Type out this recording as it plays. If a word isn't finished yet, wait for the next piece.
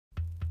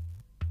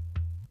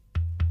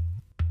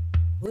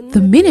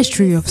The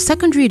Ministry of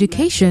Secondary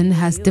Education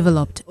has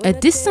developed a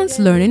distance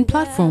learning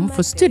platform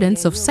for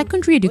students of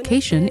secondary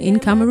education in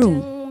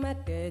Cameroon.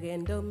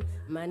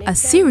 A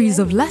series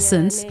of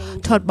lessons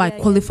taught by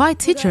qualified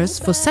teachers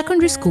for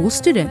secondary school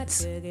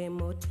students.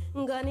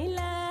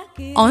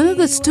 Under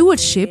the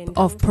stewardship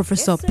of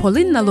Professor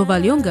Pauline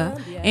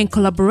Nalovalyonga, in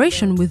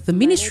collaboration with the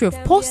Ministry of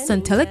Posts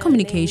and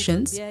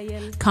Telecommunications,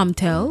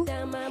 CAMTEL,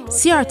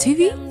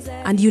 CRTV,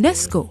 and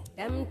UNESCO.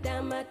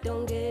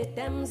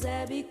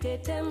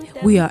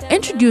 We are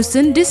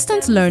introducing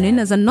distance learning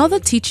as another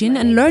teaching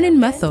and learning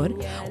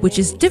method which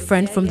is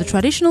different from the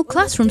traditional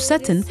classroom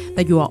setting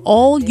that you are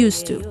all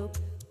used to.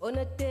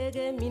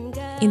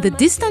 In the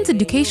distance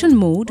education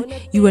mode,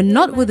 you are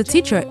not with the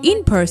teacher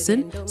in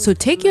person, so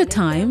take your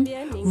time,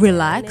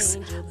 relax,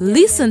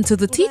 listen to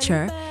the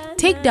teacher,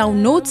 take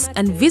down notes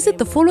and visit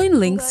the following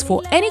links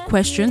for any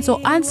questions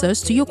or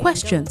answers to your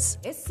questions.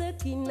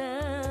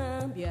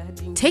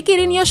 Take it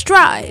in your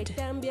stride.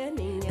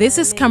 This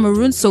is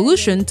Cameroon's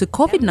solution to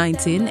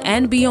COVID-19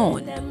 and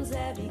beyond.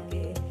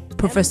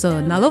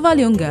 Professor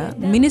Nalovalyonga,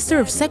 Minister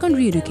of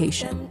Secondary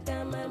Education.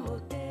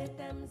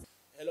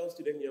 Hello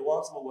students, you're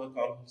once more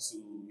welcome to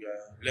your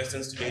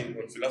lessons today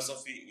on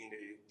philosophy in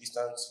the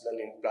distance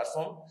learning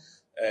platform.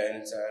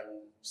 And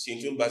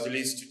Sintun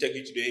Basilis to take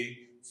you today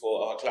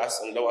for our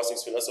class on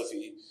Lowersixth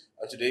philosophy.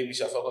 And today we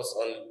shall focus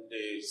on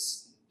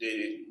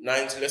the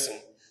 9th lesson.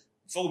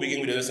 Before we begin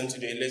with the lesson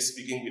today, let's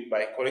begin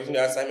by correcting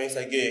the assignments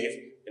I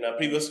gave in our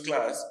previous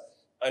class.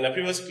 In our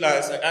previous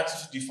class, I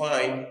asked you to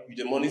define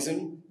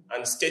eudaimonism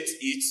and state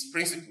its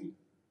principle.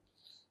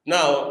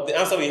 Now, the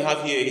answer we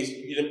have here is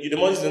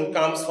eudaimonism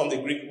comes from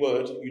the Greek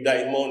word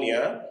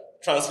eudaimonia,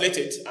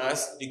 translated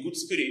as the good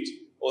spirit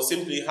or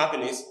simply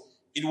happiness.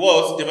 It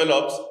was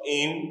developed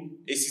in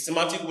a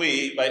systematic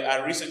way by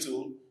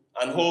Aristotle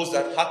and holds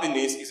that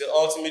happiness is the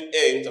ultimate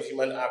end of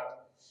human act.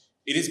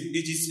 It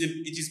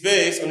is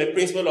based on the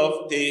principle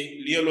of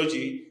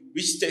teleology,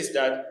 which states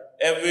that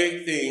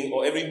everything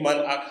or every human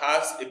act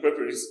has a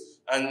purpose.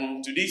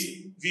 And to this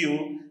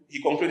view,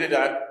 he concluded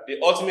that the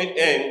ultimate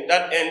end,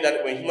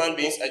 that when human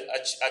beings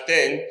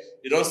attain,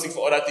 they don't seek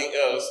for other thing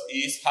else,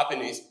 is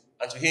happiness.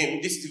 And to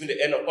him, this is even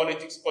the end of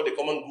politics, called the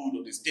common good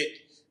of the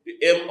state. The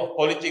aim of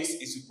politics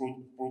is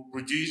to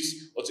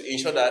produce or to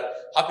ensure that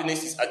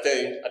happiness is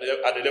attained at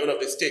the level of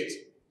the state.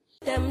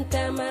 Now,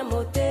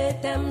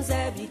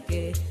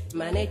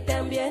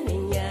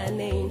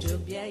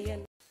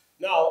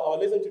 our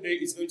lesson today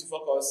is going to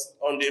focus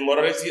on the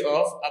morality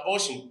of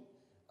abortion.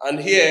 And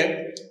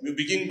here, we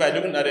begin by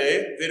looking at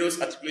the various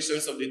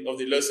articulations of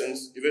the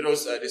lessons,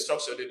 the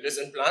structure of the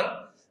lesson plan.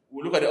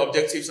 We'll look at the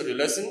objectives of the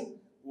lesson.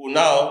 We'll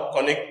now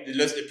connect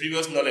the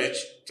previous knowledge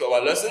to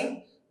our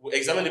lesson. We'll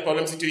examine the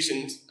problem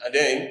situations, and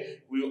then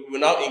we will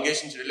now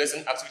engage into the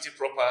lesson activity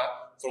proper,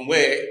 from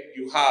where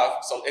you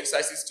have some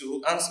exercises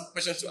to answer,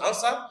 questions to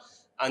answer,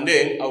 and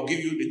then I'll give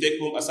you the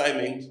take-home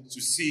assignment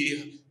to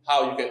see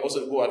how you can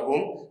also go at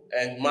home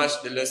and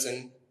match the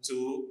lesson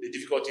to the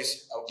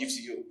difficulties I'll give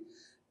to you.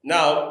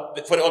 Now,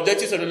 for the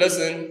objectives of the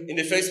lesson, in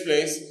the first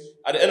place,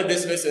 at the end of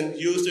this lesson,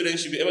 you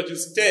students should be able to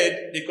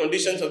state the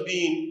conditions of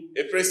being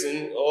a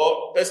person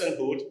or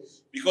personhood,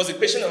 because the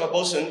question of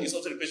abortion is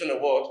also the question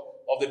of what?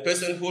 Of the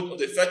personhood of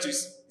the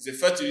fetus. Is the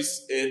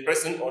fetus a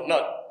person or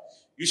not?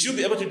 You should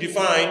be able to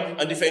define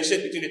and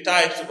differentiate between the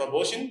types of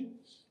abortion.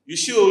 You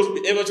should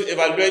be able to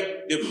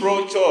evaluate the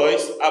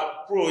pro-choice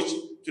approach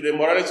to the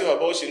morality of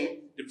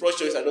abortion. The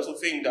pro-choice and also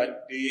think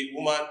that the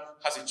woman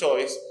has a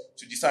choice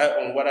to decide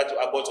on whether to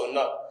abort or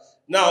not.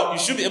 Now, you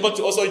should be able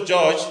to also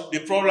judge the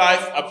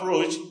pro-life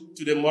approach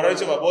to the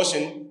morality of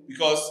abortion,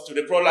 because to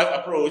the pro-life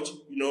approach,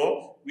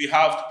 we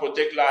have to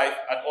protect life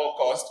at all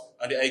costs,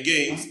 and they're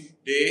against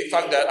the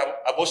fact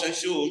that abortion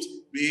should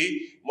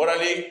be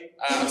morally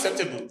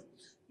acceptable.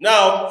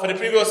 Now, for the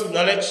previous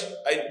knowledge,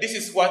 this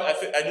is what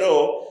I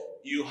know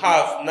you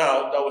have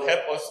now that will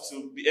help us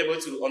to be able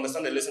to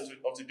understand the lesson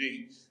of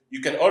today.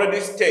 You can already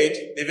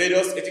state the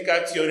various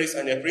ethical theories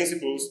and their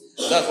principles.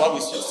 That's what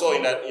we saw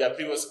in your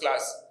previous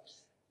class.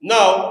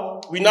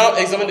 Now, we now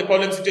examine the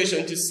problem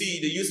situation to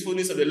see the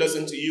usefulness of the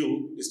lesson to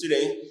you, the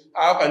student.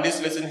 How can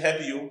this lesson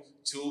help you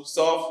to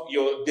solve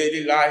your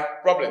daily life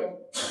problem?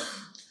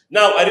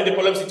 Now, I read the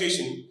problem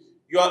situation.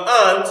 Your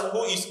aunt,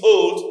 who is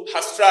old,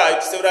 has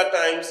tried several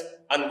times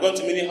and gone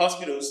to many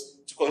hospitals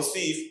to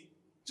conceive,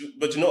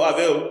 but to no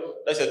avail.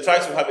 That's a try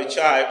to have a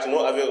child, to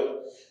no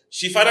avail.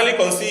 She finally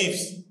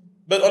conceives,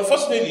 but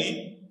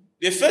unfortunately,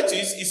 the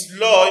fetus is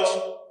lodged,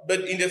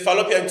 but in the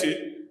fallopian tube.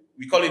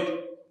 We call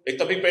it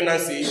ectopic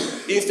pregnancy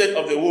instead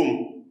of the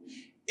womb.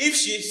 If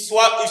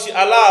she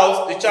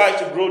allows the child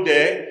to grow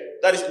there,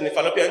 that is in the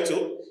fallopian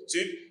tube,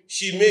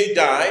 she may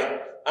die.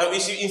 And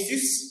if she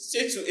insists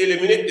to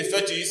eliminate the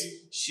fetus,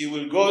 she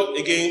will go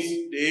against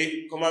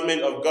the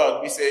commandment of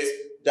God, which says,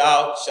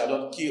 "Thou shalt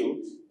not kill."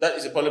 That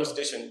is a problem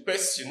situation.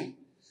 Question.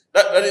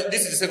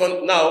 This is the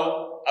second.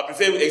 Now, I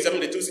prefer we examine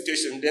the two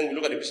situations, then we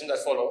look at the question that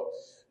follow.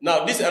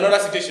 Now, this is another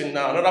situation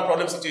now, another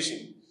problem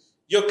situation.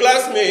 Your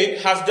classmate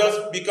has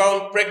just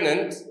become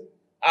pregnant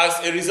as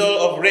a result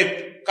of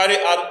rape carried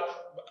out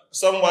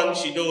someone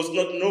she does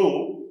not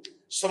know,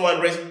 someone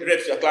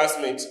rapes your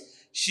classmate.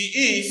 She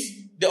is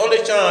the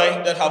only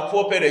child that her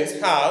poor parents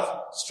have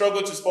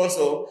struggled to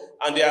sponsor,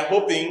 and they are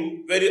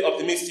hoping very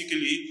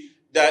optimistically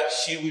that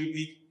she will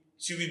be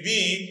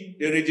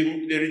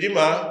the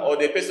redeemer or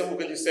the person who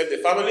can save the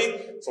family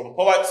from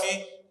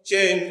poverty,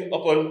 chain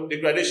upon the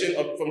graduation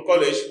from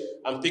college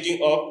and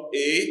picking up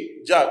a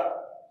job.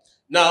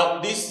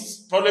 Now,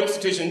 this problem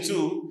situation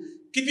too,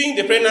 keeping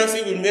the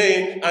pregnancy will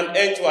mean an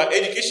end to her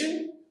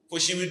education, for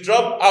she will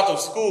drop out of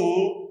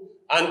school,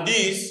 and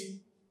this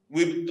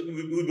will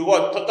be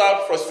what?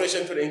 Total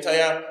frustration to the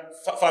entire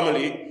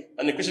family.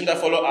 And the question that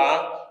follow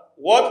are,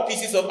 what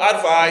pieces of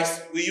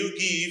advice will you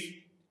give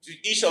to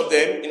each of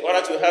them in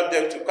order to help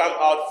them to come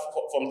out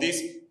from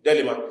this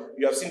dilemma?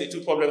 You have seen the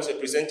two problems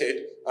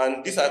represented,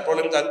 and these are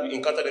problems that we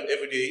encounter them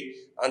every day,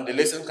 and the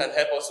lesson can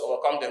help us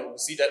overcome them. We'll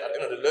see that at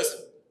the end of the lesson.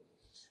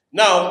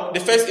 Now, in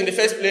the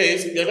first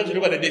place, we are going to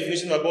look at the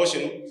definition of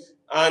abortion,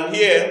 and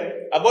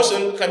here,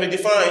 abortion can be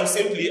defined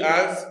simply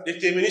as the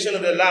termination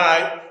of the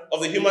life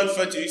of the human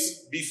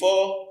fetus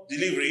before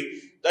delivery.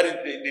 That is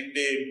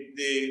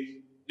the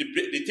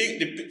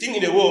thing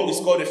in the womb is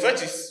called the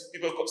fetus.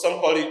 Some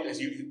call it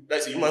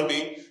that's a human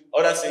being.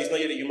 Others say it's not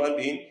yet a human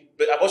being.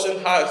 But abortion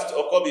has to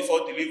occur before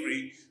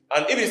delivery.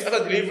 And if it's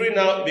after delivery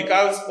now, it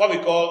becomes what we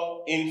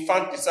call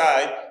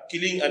infanticide,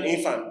 killing an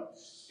infant.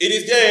 It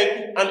is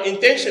then an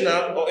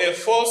intentional or a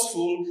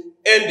forceful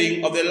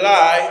ending of the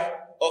life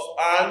of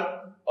an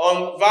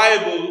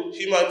unviable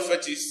human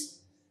fetus.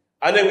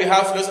 And then we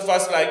have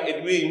philosophers like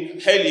Edwin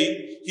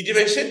Haley. He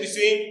differentiates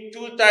between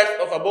two types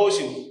of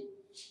abortion: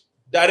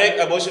 direct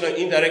abortion and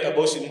indirect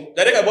abortion.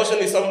 Direct abortion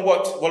is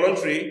somewhat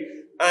voluntary,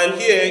 and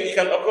here it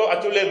can occur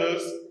at two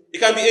levels. It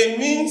can be a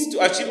means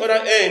to achieve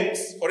other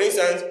ends. For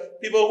instance,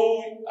 people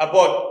who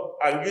abort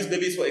and use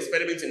babies for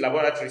experiments in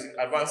laboratories in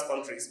advanced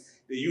countries,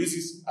 they use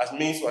this as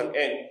means to an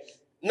end.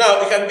 Now,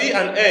 it can be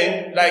an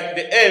end, like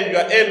the aim,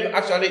 your aim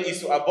actually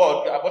is to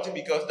abort. You're aborting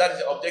because that is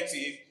the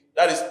objective.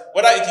 That is,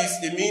 whether it is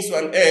a means to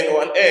an end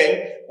or an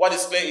end, what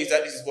is clear is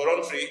that this is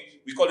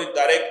voluntary. We call it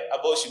direct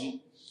abortion.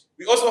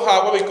 We also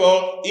have what we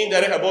call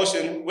indirect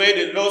abortion, where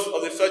the loss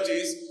of the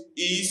fetus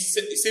is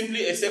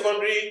simply a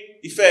secondary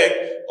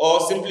effect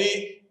or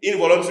simply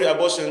involuntary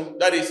abortion.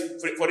 That is,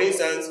 for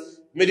instance,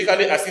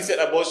 medically assisted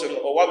abortion,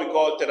 or what we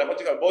call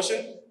therapeutic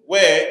abortion,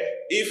 where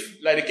if,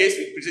 like the case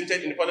we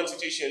presented in the problem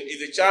situation, if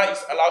the child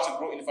is allowed to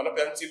grow in the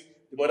fallopian tube,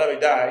 the mother will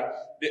die.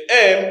 The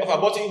aim of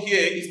aborting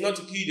here is not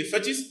to kill the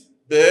fetus,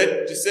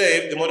 but to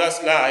save the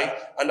mother's life,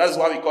 and that's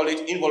why we call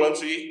it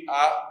involuntary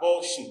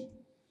abortion.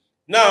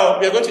 Now,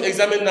 we are going to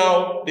examine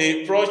now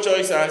the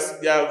pro-choicers,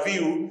 their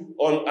view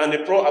on, and the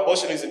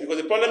pro-abortionism, because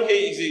the problem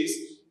here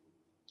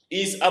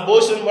is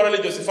abortion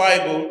morally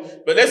justifiable?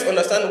 But let's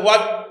understand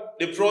what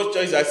the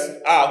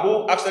pro-choicers are,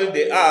 who actually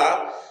they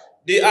are.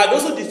 They are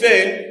those who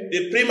defend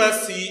the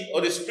primacy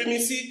or the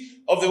supremacy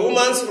of the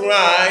woman's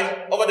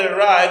right over the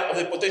right of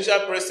the potential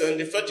person,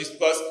 the fetus,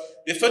 because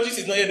the fetus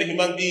is not yet a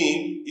human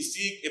being, it's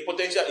still a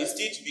potential, it's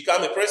still to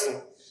become a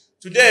person.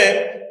 To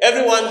them,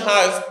 everyone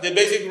has the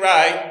basic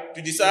right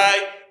to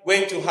decide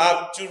when to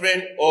have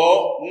children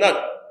or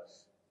not.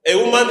 A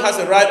woman has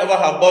a right over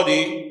her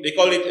body, they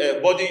call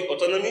it body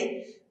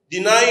autonomy.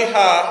 Denying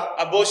her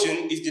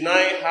abortion is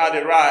denying her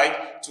the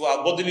right to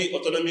her bodily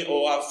autonomy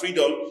or her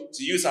freedom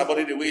to use her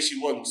body the way she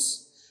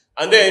wants.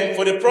 And then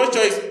for the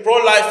pro-choice,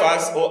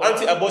 pro-lifers or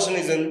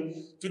anti-abortionism,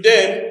 to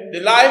them, the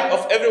life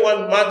of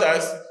everyone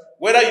matters,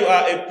 whether you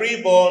are a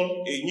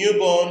pre-born, a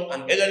newborn,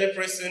 an elderly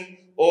person,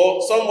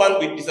 or someone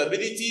with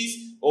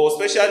disabilities or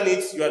special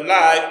needs. Your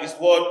life is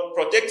worth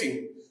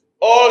protecting.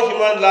 All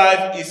human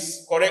life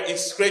is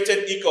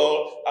created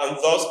equal, and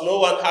thus no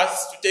one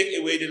has to take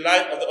away the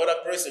life of the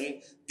other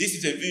person. This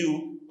is a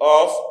view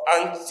of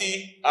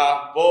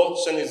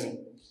anti-abortionism.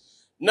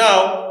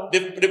 Now,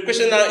 the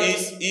question now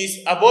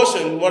is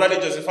abortion morally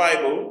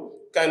justifiable?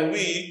 Can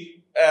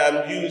we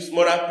use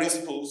moral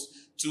principles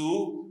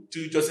to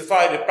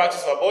justify the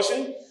practice of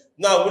abortion?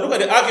 Now, we look at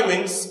the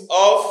arguments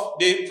of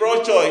the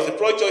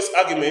pro-choice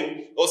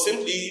argument, or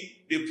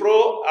simply the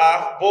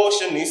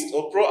pro-abortionist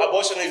or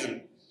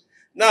pro-abortionism.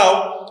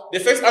 Now, the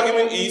first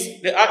argument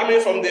is the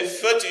argument from the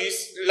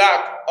fetus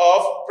lack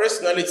of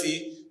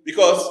personality,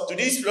 because to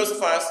these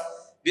philosophers,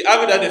 they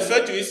argue that the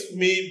fetus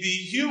may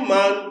be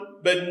human,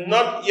 but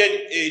not yet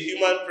a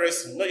human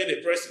person, not yet a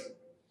person.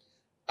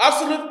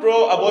 Absolute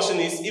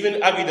pro-abortionists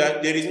even argue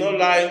that there is no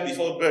life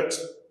before birth.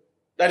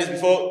 That is,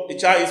 before the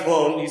child is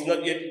born, he is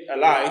not yet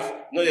alive,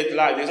 not yet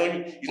alive. He's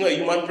not a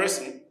human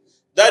person.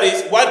 That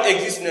is, what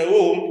exists in a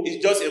womb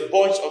is just a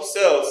bunch of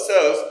cells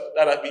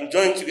that have been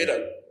joined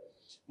together.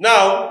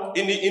 Now,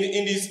 in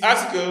this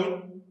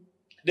article,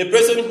 the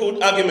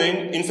personhood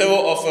argument in favor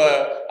of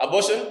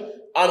abortion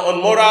and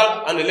on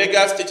moral and the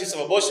legal status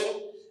of abortion,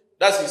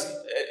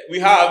 we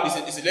have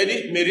is a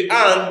lady, Mary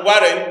Ann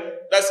Warren,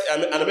 that's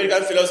an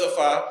American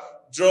philosopher,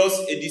 draws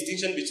a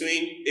distinction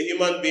between a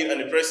human being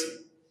and a person.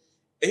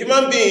 A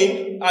human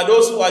being are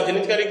those who are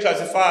genetically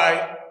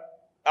classified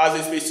as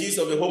a species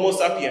of the Homo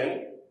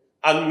sapien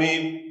and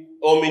may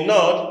or may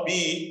not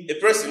be a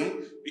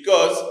person,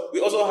 because we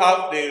also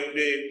have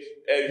the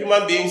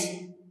human beings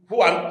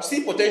who are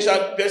still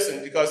potential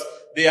person because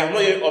they have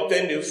not yet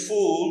obtained the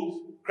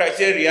full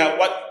criteria.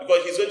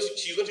 Because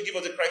she's going to give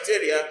us the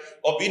criteria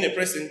of being a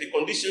person, the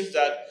conditions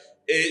that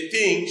a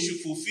thing should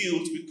fulfill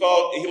to be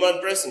called a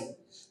human person.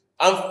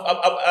 And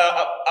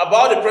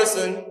about the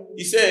person,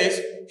 he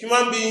says,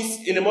 human beings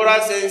in the moral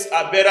sense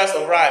are bearers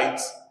of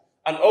rights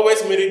and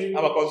always merit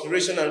our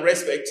consideration and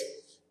respect.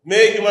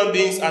 Male human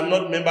beings are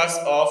not members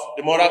of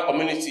the moral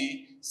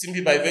community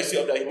simply by virtue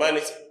of their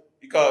humanity,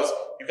 because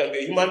you can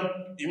be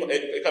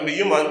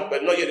human,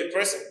 but not yet a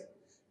person.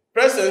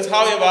 Persons,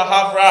 however,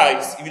 have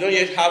rights. If you don't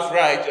yet have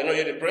rights, you're not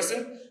yet a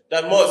person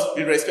that must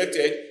be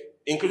respected,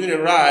 including the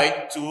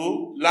right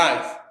to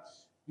life.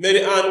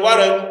 Mary Ann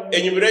Warren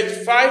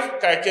enumerates 5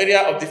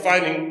 criteria of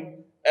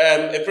defining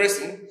a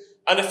person,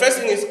 and the first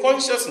thing is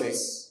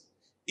consciousness.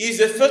 Is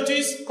the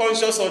fetus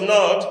conscious or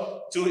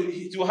not?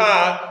 To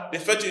her, the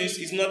fetus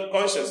is not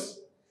conscious.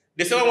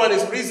 The second one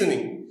is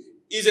reasoning.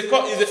 Is the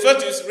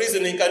fetus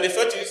reasoning? Can the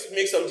fetus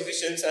make some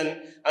decisions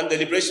and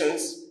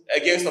deliberations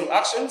against some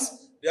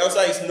actions? The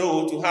answer is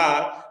no to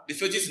her. The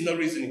fetus is not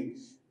reasoning.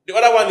 The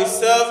other one is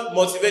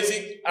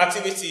self-motivating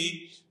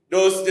activity.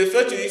 Does the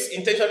fetus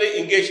intentionally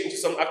engage into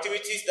some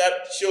activities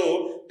that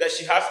show that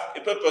she has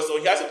a purpose or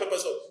he has a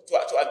purpose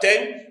to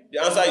attain?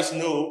 The answer is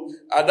no,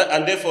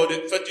 and therefore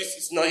the fetus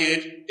is not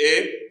yet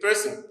a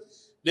person.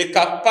 The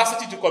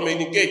capacity to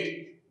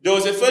communicate.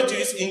 Does the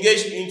fetus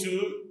engage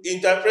into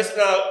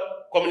interpersonal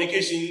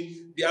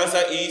communication? The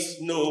answer is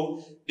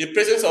no. The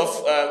presence of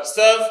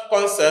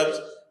self-concept.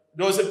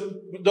 Does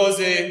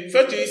a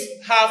fetus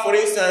have, for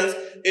instance,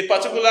 a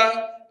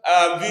particular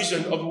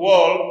vision of the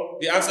world?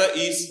 The answer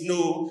is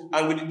no.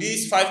 And with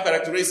these 5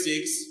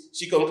 characteristics,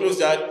 she concludes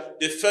that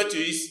the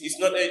fetus is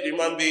not a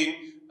human being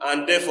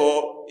and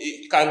therefore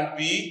it can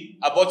be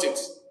aborted.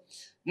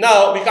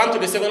 Now we come to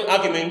the second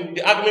argument,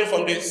 the argument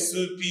from the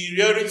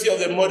superiority of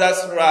the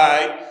mother's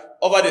right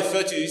over the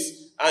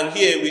fetus. And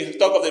here we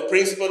talk of the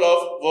principle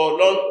of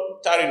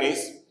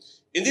voluntariness.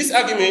 In this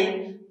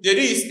argument, there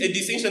is a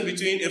distinction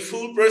between a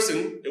full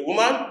person, a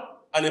woman,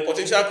 and a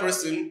potential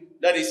person,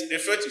 that is the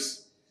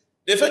fetus.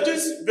 The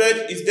fetus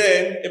birth is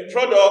then a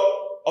product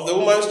of the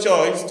woman's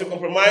choice to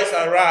compromise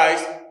her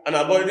rights and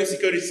her bodily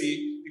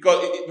security,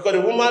 because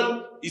the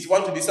woman is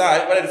one to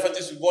decide whether the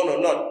fetus is born or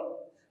not.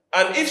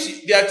 And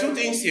if there are 2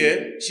 things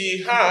here,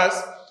 she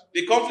has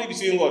the conflict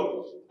between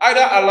what?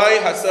 Either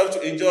allowing herself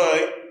to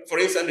enjoy, for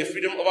instance, the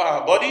freedom over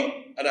her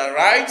body and her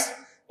rights,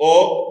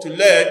 or to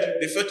let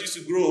the fetus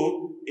to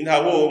grow in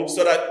her womb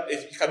so that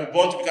it can be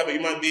born to become a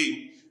human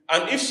being.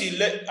 And if she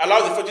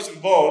allows the fetus to be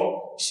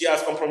born, she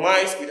has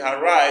compromised with her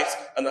rights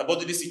and her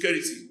bodily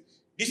security.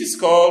 This is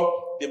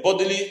called the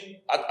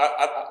bodily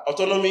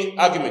autonomy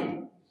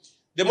argument.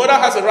 The mother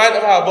has a right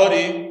over her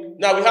body.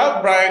 Now we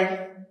have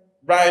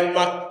Brian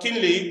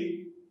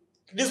McKinley.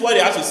 This is what he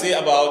has to say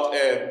about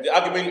the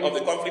argument of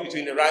the conflict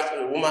between the rights of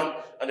the woman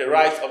and the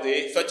rights of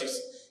the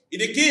fetus. In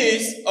the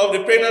case of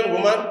the pregnant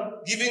woman,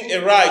 giving a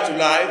right to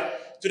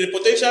life to the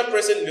potential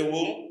person in the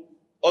womb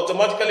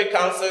automatically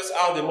cancels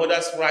out the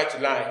mother's right to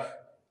life,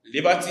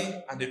 liberty,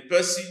 and the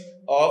pursuit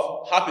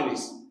of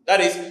happiness.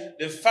 That is,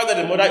 the fact that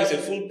the mother is a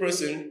full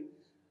person,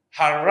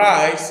 her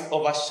rights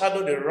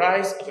overshadow the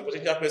rights of a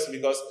potential person,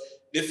 because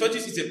the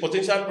fetus is a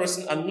potential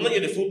person and not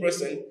yet a full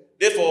person.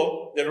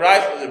 Therefore, the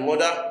rights of the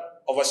mother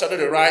overshadow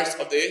the rights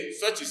of the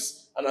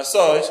fetus. And as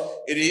such,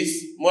 it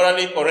is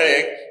morally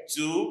correct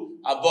to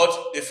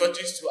abort the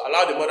fetus to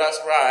allow the mother's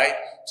right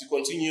to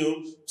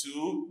continue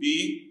to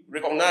be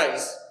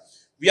recognized.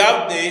 We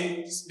have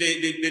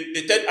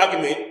the third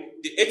argument,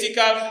 the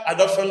ethical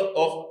adoption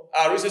of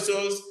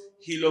Aristotle's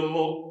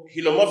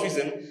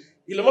helomorphism.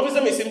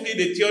 Helomorphism is simply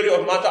the theory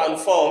of matter and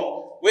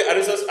form, where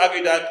Aristotle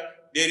argued that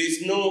there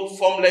is no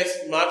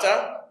formless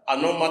matter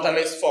and no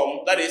matterless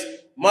form. That is,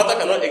 matter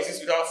cannot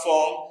exist without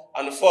form,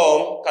 and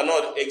form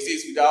cannot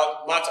exist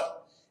without matter.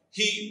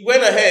 He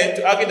went ahead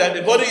to argue that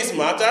the body is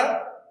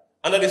matter,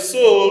 and that the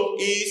soul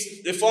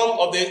is the form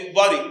of the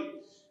body.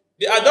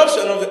 The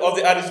adoption of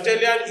the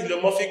Aristotelian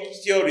helomorphic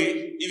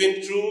theory,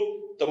 even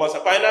through Thomas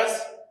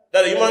Aquinas,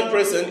 that a human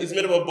person is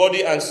made up of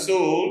body and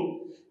soul,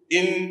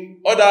 in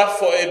order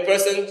for a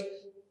person,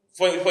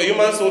 for a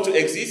human soul to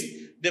exist,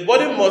 the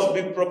body must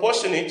be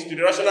proportionate to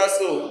the rational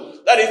soul.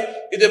 That is,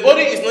 if the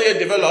body is not yet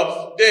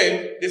developed,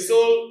 then the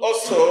soul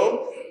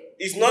also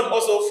is not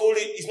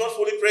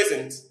fully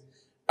present.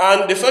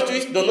 And the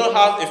fetus does not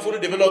have a fully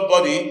developed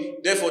body,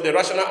 therefore the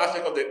rational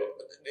aspect of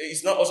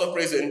is not also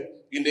present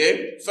in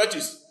the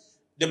fetus.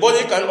 The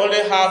body can only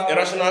have a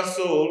rational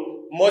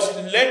soul much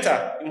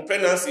later in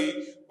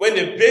pregnancy, when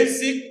the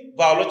basic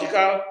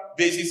biological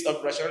basis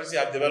of rationality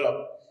have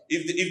developed.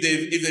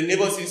 If the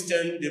nervous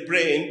system, the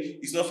brain,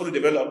 is not fully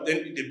developed,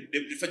 then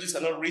the fetus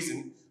cannot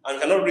reason.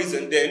 And cannot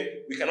reason, then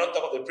we cannot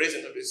talk of the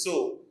presence of the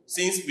soul,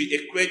 since we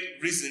equate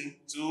reason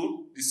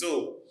to the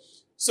soul.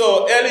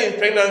 So early in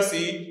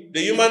pregnancy,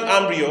 the human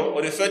embryo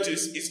or the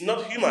fetus is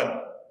not human,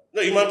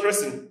 not a human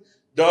person.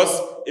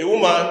 Thus, a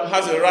woman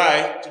has a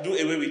right to do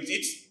away with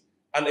it,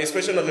 an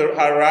expression of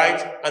her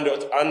right and the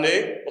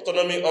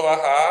autonomy over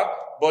her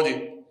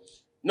body.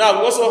 Now,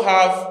 we also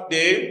have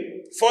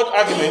the fourth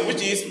argument,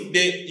 which is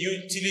the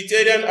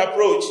utilitarian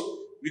approach.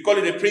 We call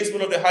it the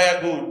principle of the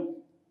higher good.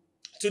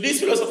 To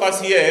these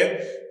philosophers here,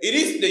 it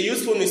is the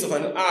usefulness of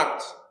an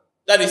act,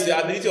 that is the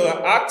ability of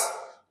an act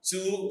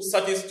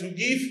to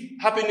give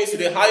happiness to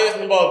the highest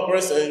number of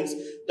persons,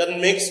 that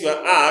makes your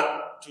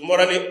act to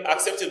morally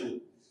acceptable.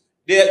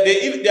 They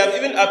have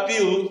even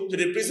appealed to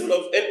the principle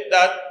of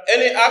that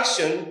any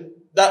action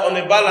that on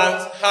a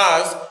balance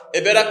has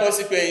a better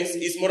consequence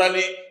is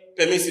morally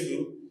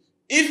permissible.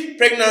 If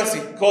pregnancy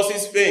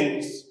causes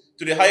pains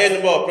to the highest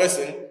number of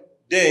persons,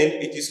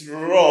 then it is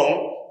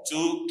wrong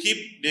to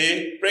keep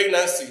the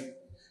pregnancy.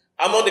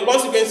 Among the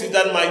consequences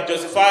that might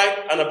justify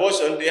an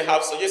abortion, they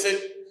have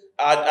suggested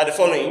are the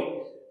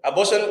following.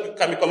 Abortion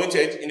can be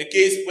committed in the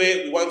case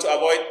where we want to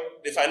avoid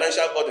the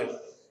financial burden.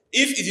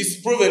 If it is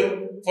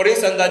proven, for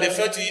instance, that the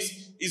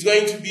fetus is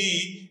going to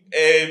be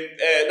a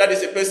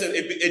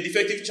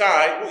defective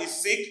child who is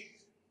sick,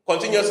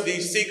 continuously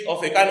sick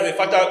of a kind of a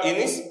fatal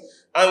illness,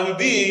 and will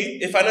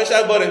be a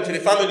financial burden to the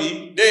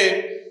family,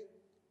 then,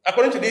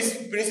 according to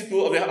this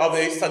principle of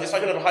the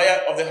satisfaction of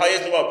the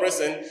highest number of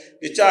persons,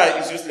 the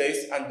child is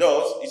useless, and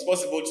thus it's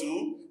possible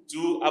to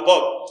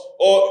abort.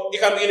 Or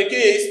it can be in a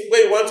case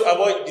where you want to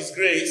avoid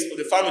disgrace of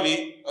the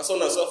family, and so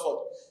on and so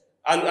forth.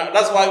 And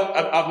that's why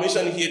I've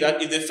mentioned here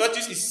that if the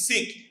fetus is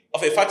sick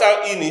of a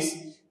fatal illness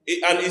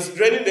and is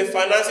draining the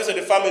finances of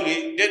the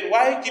family, then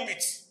why keep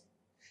it?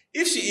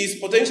 If she is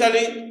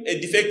potentially a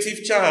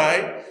defective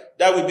child,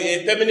 that will be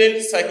a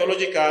permanent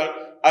psychological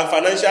and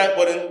financial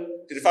burden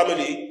to the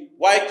family.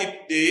 Why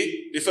keep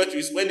the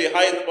fetus when the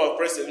high number of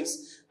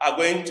persons are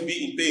going to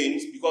be in pain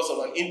because of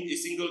a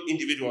single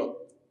individual?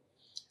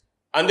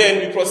 And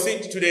then we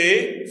proceed to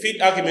the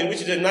fifth argument,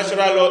 which is the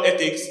natural law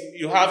ethics.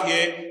 You have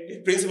here the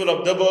principle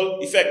of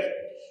double effect.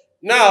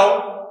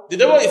 Now, the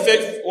double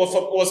effect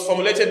was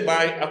formulated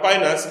by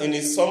Aquinas in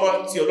his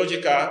Summa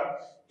Theologica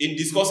in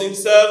discussing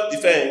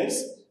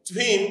self-defense. To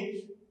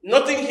him,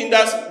 nothing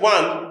hinders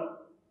one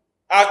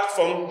act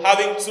from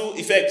having two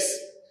effects,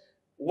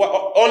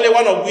 only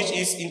one of which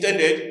is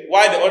intended,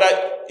 while the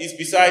other is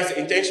besides the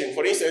intention.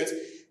 For instance,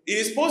 it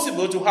is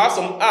possible to have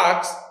some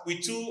acts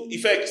with two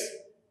effects,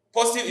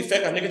 positive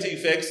effect and negative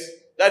effects.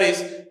 That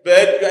is,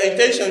 but your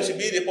intention should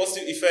be the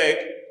positive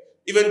effect,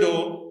 even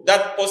though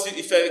that positive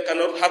effect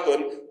cannot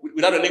happen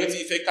without a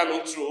negative effect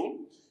coming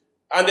through.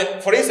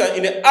 And for instance,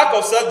 in the act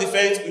of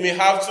self-defense, we may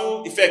have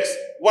two effects.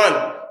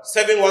 One,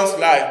 saving one's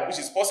life, which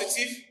is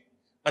positive,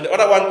 and the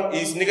other one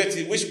is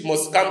negative, which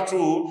must come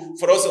through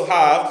for us to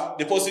have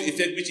the positive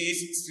effect, which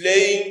is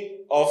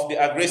slaying of the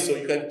aggressor.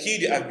 You can kill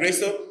the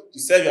aggressor to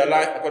save your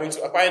life, according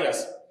to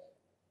Aquinas.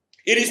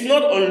 It is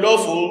not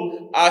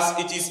unlawful, as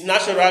it is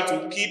natural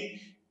to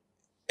keep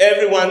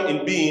everyone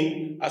in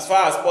being as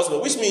far as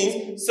possible, which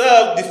means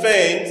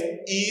self-defense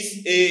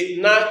is a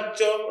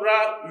natural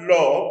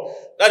law.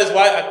 That is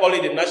why I call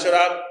it the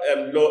natural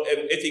law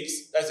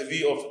ethics. That's the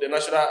view of the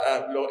natural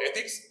law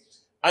ethics.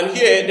 And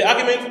here, the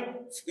argument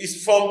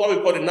is from what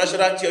we call the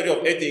natural theory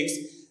of ethics,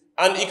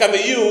 and it can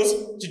be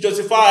used to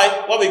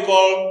justify what we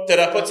call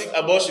therapeutic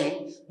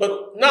abortion.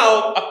 But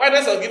now,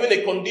 Aquinas has given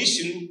a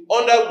condition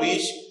under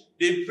which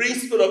the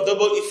principle of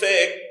double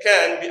effect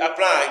can be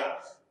applied.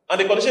 And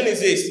the condition is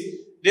this: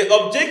 the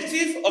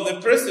objective of the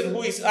person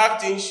who is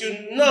acting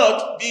should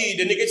not be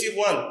the negative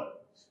one.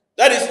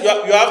 That is,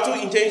 you have two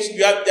intentions.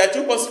 There are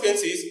two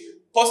consequences,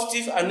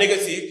 positive and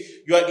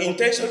negative. Your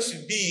intention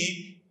should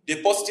be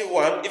the positive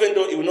one, even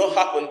though it will not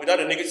happen without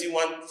the negative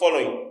one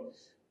following.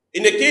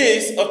 In the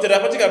case of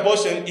therapeutic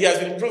abortion, it has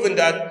been proven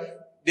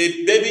that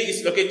the baby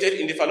is located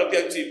in the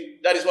fallopian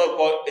tube. That is what we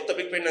call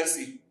ectopic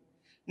pregnancy.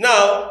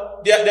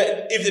 Now,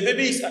 if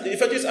the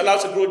fetus is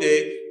allowed to grow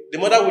there, the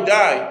mother will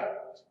die.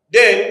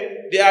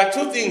 Then, there are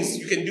two things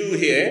you can do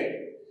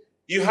here.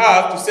 You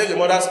have to save the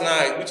mother's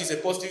life, which is a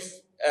positive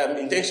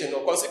intention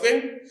or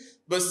consequence.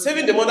 But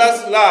saving the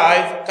mother's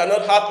life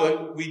cannot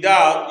happen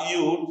without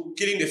you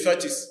killing the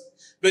fetus.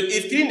 But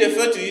if killing the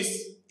fetus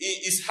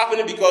is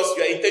happening because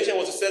your intention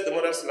was to save the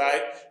mother's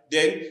life,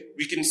 then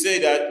we can say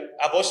that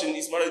abortion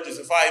is morally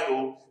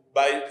justifiable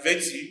by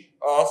virtue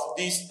of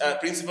this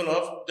principle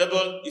of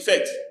double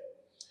effect.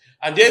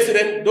 And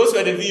then those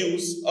were the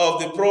views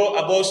of the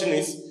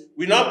pro-abortionists.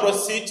 We now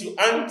proceed to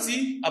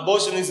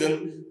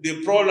anti-abortionism,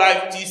 the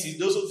pro-life thesis,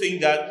 those who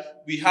think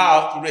that we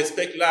have to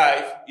respect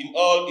life in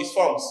all its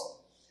forms.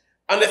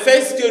 And the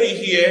first theory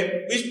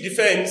here, which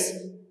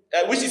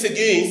is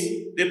against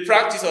the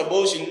practice of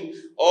abortion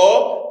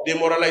or the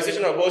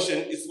moralization of abortion,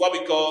 is what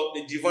we call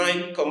the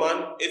divine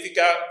command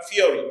ethical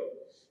theory.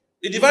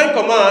 The divine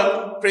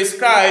command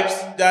prescribes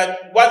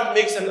that what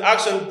makes an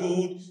action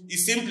good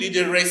is simply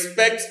the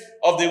respect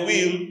of the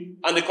will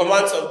and the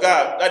commands of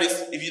God. That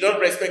is, if you don't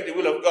respect the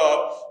will of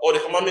God or the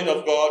commandment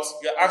of God,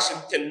 your action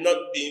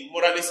cannot be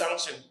morally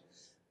sanctioned.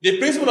 The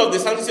principle of the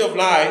sanctity of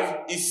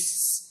life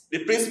is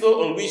the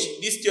principle on which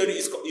this theory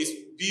is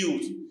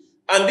built.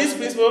 And this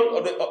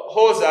principle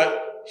holds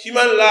that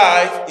human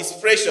life is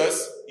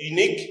precious,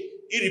 unique,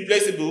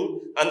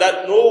 irreplaceable, and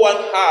that no one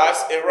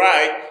has a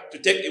right to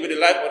take away the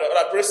life of the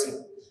other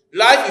person.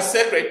 Life is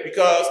sacred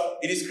because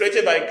it is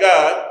created by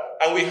God,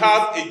 and we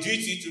have a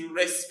duty to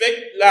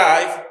respect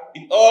life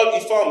in all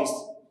its forms.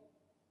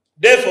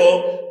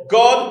 Therefore,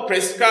 God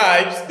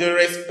prescribes the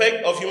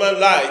respect of human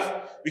life.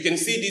 We can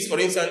see this, for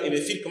instance, in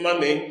the fifth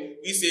commandment,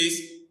 which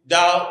says,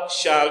 "Thou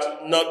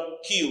shalt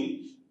not kill."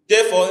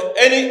 Therefore,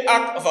 any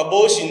act of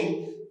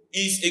abortion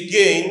is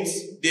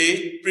against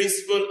the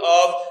principle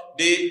of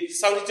the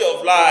sanctity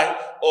of life,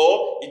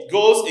 or it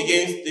goes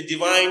against the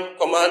divine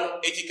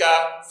command ethical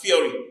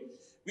theory.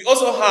 We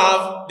also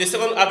have the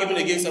second argument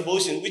against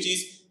abortion, which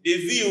is the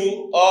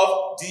view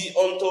of the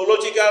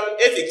ontological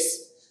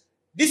ethics.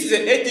 This is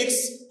the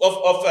ethics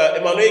of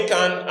Immanuel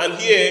Kant, and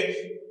here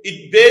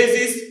it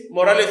bases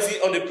morality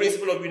on the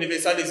principle of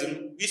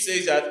universalism, which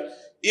says that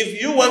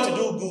if you want to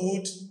do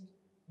good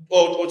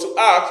or to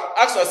act,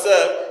 ask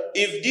yourself,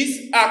 if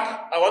this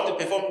act I want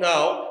to perform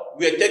now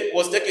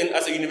was taken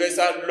as a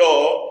universal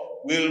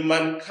law, will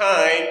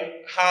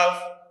mankind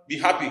be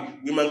happy?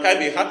 Will mankind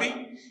be happy?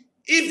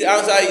 If the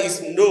answer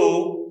is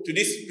no to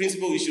this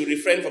principle, we should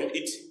refrain from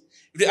it.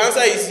 If the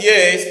answer is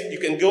yes, you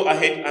can go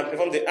ahead and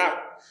perform the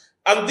act.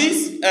 And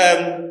this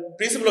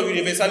principle of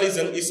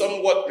universalism is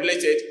somewhat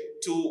related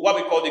to what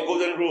we call the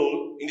golden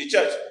rule in the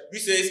church,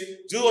 which says,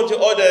 do unto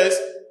others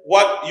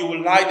what you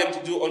would like them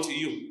to do unto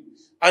you.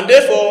 And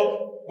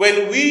therefore,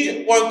 when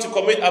we want to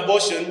commit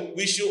abortion,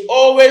 we should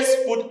always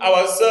put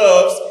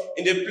ourselves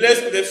in the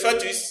place of the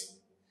fetus.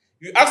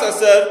 You ask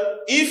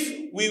ourselves,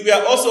 if we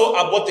were also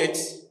aborted,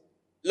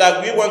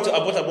 like we want to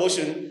abort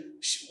abortion,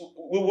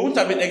 we wouldn't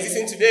have been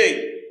existing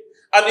today.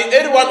 And if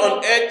anyone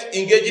on earth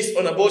engages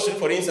on abortion,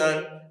 for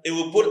instance, it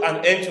will put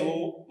an end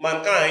to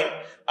mankind.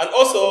 And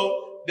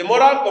also, the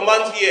moral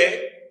command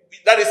here,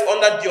 that is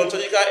under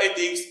deontological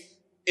ethics,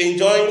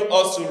 enjoining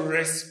us to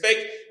respect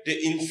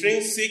the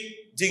intrinsic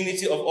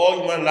dignity of all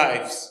human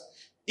lives.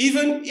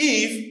 Even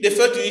if the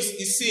fetus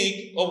is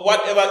sick of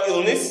whatever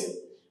illness,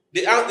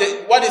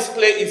 what is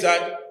clear is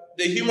that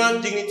the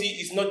human dignity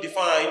is not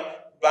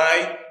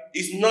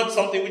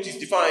something which is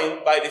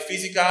defined by the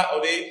physical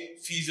or the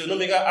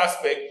physiognomical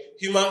aspect.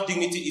 Human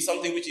dignity is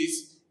something which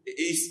is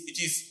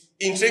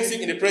intrinsic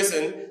in the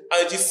person,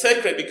 and it is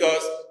sacred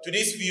because, to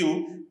this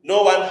view,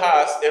 no one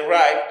has a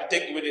right to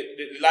take away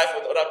the life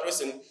of the other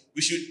person.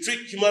 We should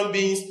treat human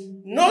beings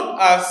not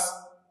as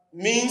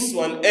means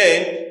to an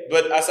end,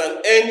 but as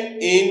an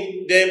end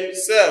in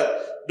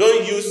themselves.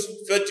 Don't use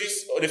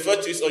the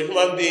fetus or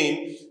human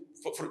being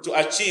to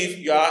achieve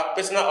your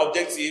personal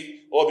objective,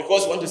 or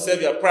because you want to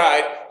serve your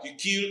pride, you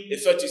kill a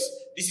fetus.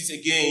 This is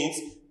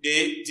against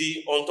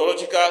the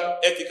ontological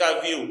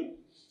ethical view.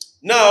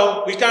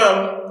 Now we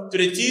come to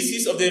the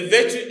thesis of the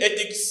virtue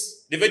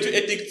ethics, the virtue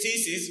ethics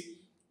thesis.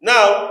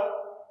 Now,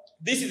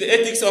 this is the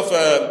ethics of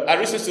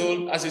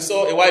Aristotle, as we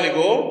saw a while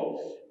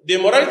ago. The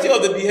morality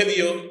of the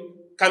behavior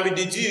can be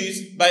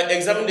deduced by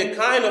examining the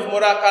kind of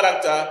moral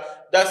character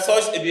that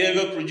such a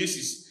behavior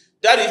produces.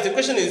 That is, the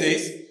question is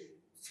this: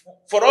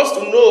 for us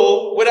to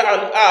know whether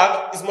an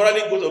act is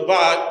morally good or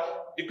bad,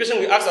 the question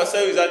we ask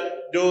ourselves is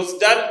that, does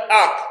that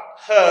act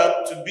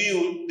help to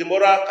build the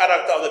moral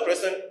character of the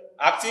person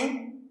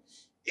acting?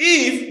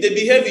 If the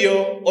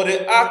behavior or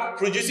the act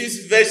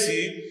produces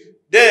virtue,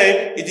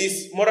 then it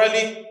is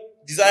morally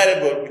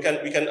desirable. We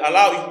can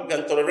allow it, we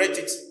can tolerate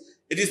it.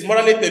 It is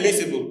morally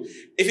permissible.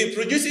 If it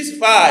produces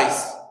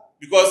vice,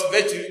 because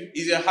virtue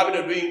is a habit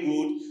of doing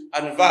good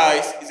and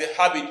vice is a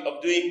habit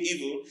of doing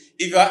evil,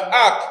 if your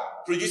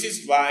act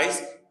produces vice,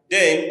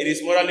 then it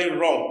is morally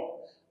wrong.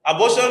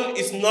 Abortion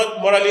is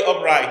not morally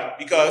upright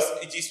because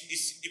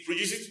it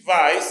produces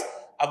vice.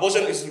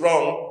 Abortion is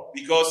wrong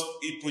because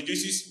it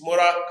produces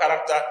moral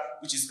character,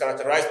 which is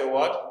characterized by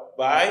what?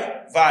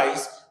 By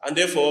vice. And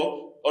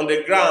therefore, on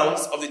the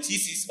grounds of the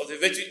thesis of the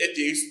virtue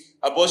ethics,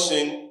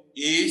 abortion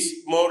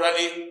is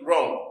morally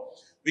wrong.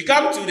 We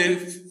come to the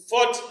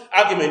fourth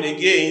argument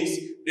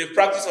against the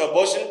practice of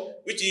abortion,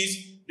 which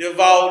is the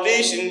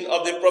violation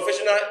of the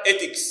professional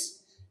ethics.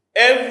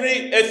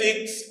 Every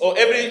ethics or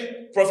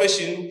every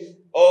profession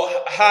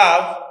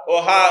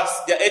has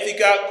their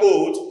ethical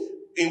code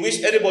in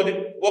which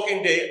everybody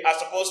working there are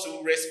supposed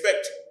to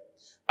respect.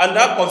 And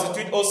that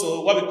constitutes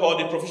also what we call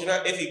the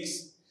professional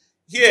ethics.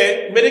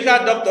 Here,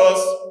 medical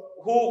doctors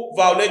who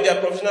violate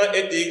their professional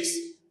ethics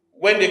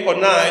when they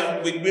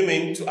connive with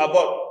women to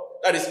abort.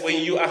 That is,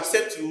 when you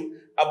accept to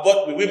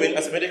abort with women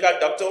as a medical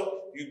doctor,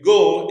 you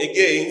go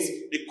against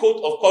the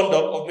code of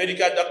conduct of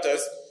medical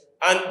doctors.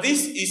 And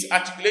this is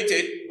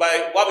articulated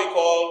by what we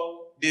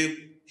call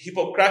the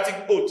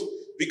Hippocratic Oath.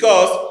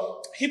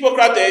 Because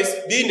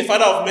Hippocrates, being the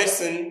father of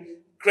medicine,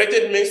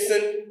 created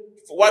medicine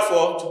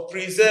to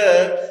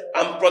preserve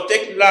and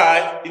protect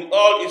life in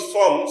all its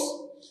forms.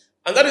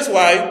 And that is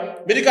why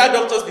medical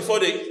doctors, before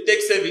they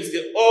take service,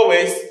 they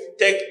always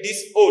take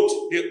this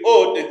oath. The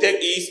oath they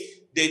take is,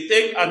 they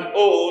take an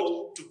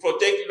oath to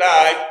protect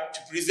life, to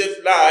preserve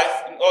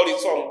life in all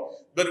its forms.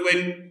 But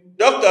when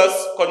doctors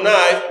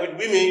connive with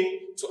women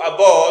to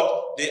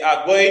abort, they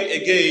are going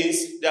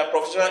against their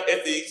professional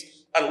ethics,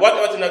 and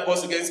whatever thing that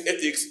goes against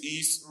ethics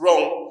is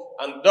wrong.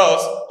 And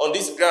thus, on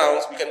these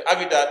grounds, we can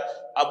argue that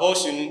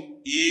abortion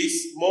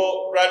is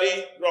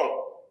morally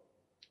wrong.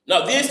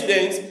 Now, dear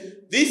students,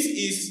 this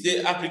is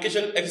the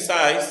application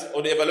exercise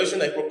or the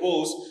evaluation I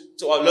propose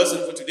to our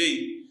lesson for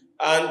today.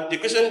 And the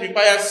question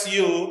requires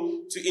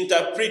you to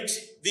interpret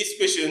this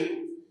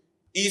question: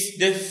 is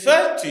the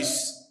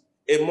fetus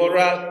a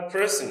moral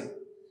person?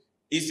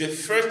 Is the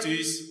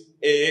fetus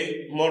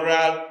a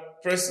moral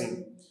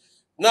person?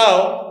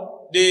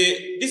 Now,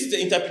 this is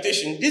the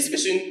interpretation. This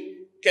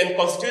question can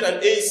constitute an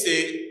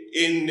essay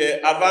in the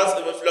advanced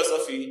level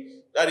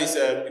philosophy. That is,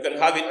 you can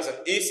have it as an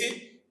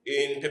essay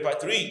in paper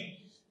 3.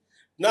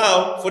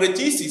 Now, for the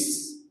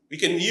thesis, we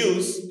can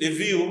use the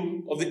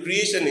view of the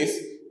creationist.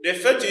 The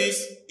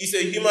fetus is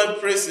a human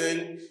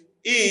person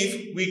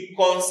if we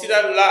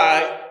consider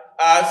life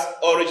as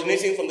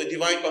originating from the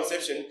divine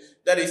conception.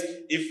 That is,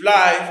 if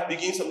life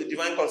begins from the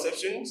divine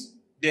conceptions,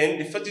 then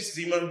the fetus is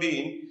a human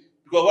being,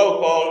 because what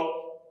we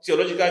call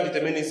theological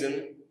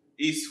determinism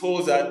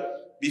holds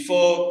that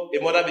before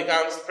a mother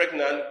becomes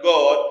pregnant,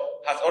 God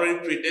has already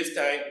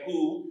predestined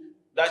who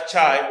that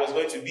child was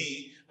going to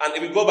be. And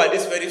if we go by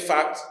this very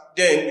fact,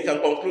 then we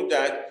can conclude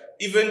that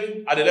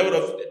even at the level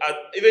of,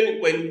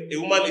 even when a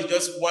woman is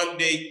just 1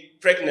 day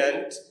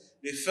pregnant,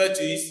 the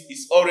fetus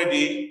is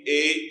already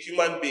a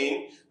human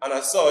being, and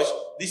as such,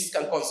 this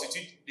can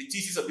constitute the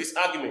thesis of this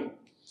argument.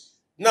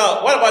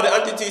 Now, what about the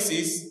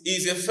antithesis?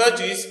 Is a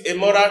fetus a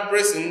moral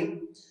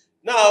person?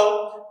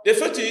 Now, the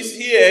fetus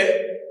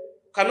here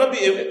cannot be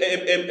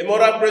a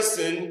moral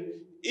person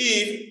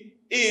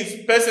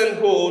if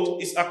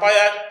personhood is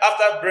acquired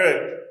after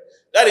birth.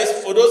 That is,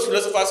 for those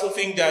philosophers who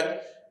think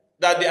that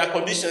there are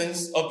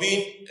conditions of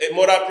being a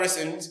moral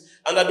person,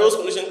 and that those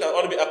conditions can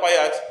only be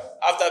acquired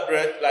after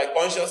birth, like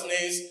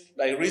consciousness,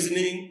 like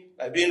reasoning,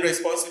 like being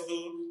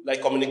responsible,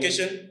 like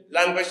communication,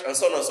 language, and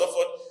so on and so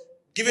forth.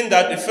 Given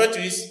that the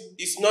fetus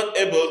is not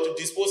able to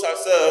dispose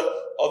herself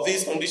of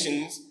these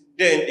conditions,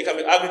 then it can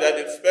be argued that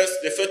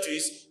the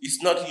fetus is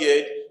not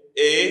yet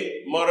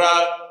a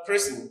moral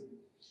person.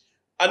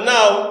 And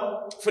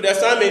now, for the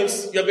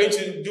assignments you are going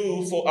to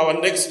do for our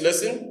next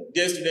lesson,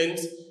 dear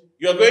students,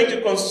 you are going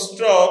to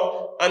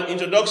construct an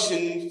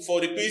introduction for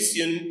the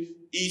question: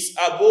 is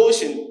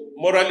abortion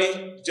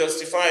morally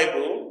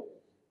justifiable?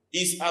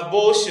 Is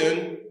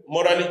abortion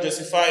morally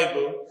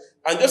justifiable?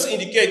 And just to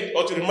indicate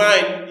or to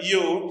remind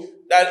you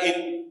that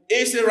in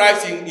essay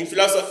writing in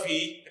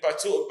philosophy, paper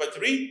 2 or paper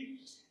 3,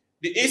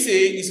 the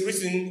essay is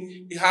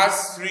written, it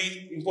has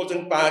 3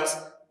 important parts: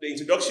 the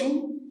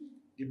introduction,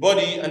 the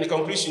body, and the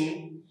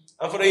conclusion.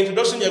 And for the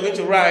introduction you are going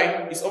to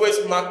write, it's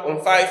always marked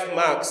on 5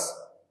 marks,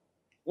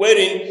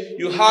 wherein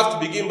you have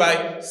to begin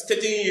by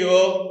stating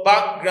your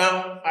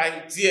background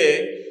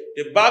idea.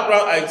 The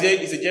background idea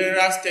is a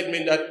general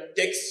statement that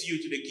takes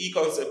you to the key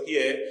concept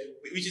here,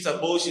 which is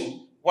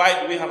abortion.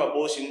 Why do we have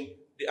abortion?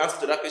 The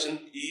answer to that question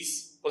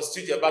is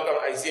constitute your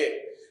background idea.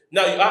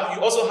 Now, you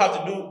also have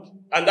to do,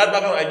 and that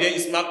background idea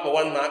is marked by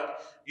 1 mark.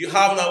 You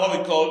have now what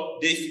we call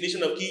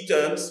definition of key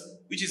terms,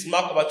 which is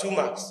marked by 2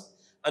 marks.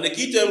 And the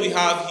key term we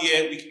have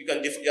here,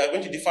 we are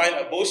going to define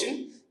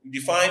abortion. We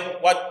define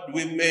what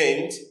we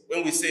meant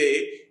when we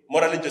say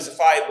morally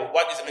justifiable.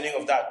 What is the meaning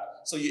of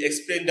that? So you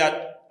explain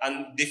that,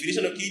 and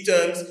definition of key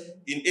terms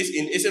in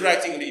essay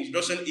writing in the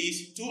introduction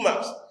is 2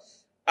 marks.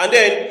 And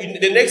then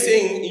the next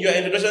thing in your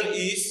introduction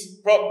is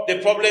the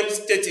problem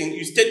stating.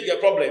 You state your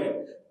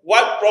problem.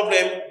 What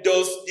problem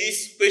does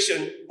this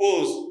question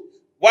pose?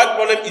 What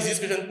problem is this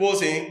question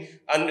posing?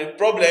 And the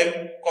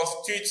problem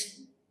constitutes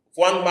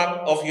 1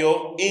 mark of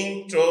your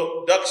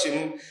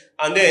introduction.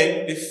 And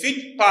then the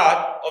 5th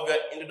part of your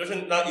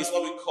introduction now is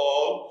what we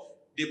call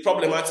the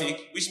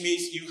problematic, which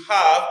means you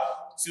have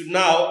to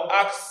now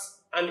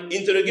ask an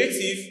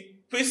interrogative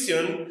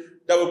question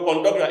that will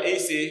conduct your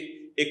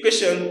essay, a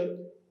question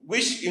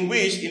in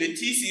the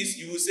thesis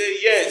you will say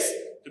yes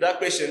to that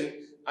question,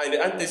 and in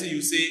the antithesis you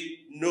will say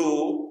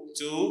no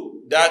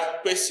to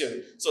that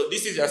question. So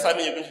this is the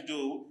assignment you're going to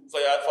do for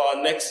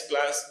our next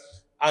class.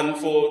 And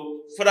for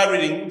further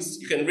readings,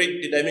 you can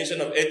read The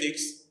Dimension of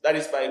Ethics, that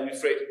is by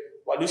Wilfred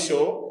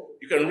Walusho.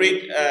 You can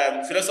read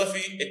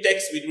Philosophy, a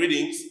Text with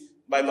Readings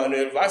by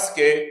Manuel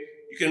Vasquez.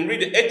 You can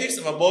read The Ethics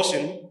of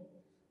Abortion,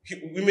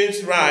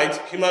 Women's Rights,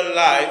 Human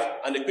Life,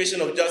 and the Question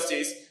of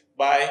Justice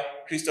by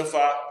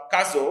Christopher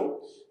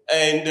Caso.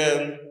 And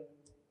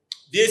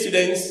dear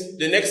students,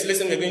 the next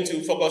lesson we're going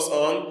to focus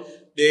on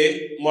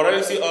the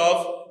morality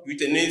of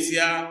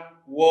euthanasia,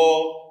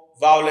 war,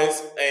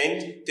 violence,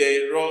 and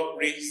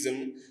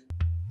terrorism.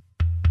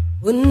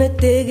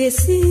 Unatege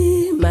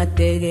si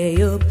matege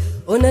yop,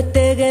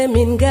 unatege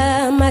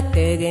minga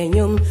matege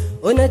nyum,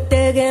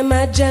 unatege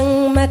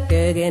majang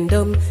matege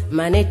ndom,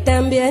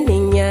 manetambia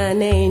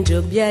ninyane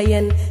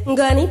njobyayen,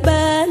 ngani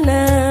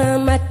bana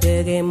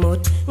matege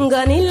mot,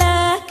 ngani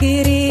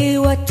lakiri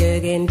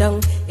watege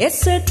ndong,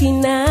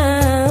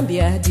 esakina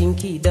bia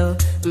dinkido,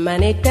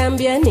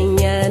 manetambia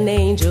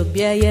ninyane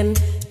njobyayen,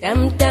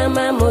 tam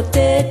tama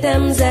mote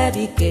tam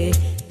zabike.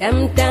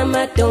 tam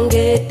tama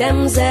tonge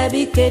tam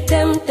zabike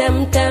tam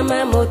tam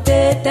tama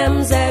mote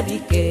tam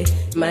zabike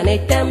mane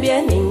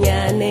tambia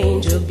ninyane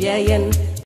njubia yen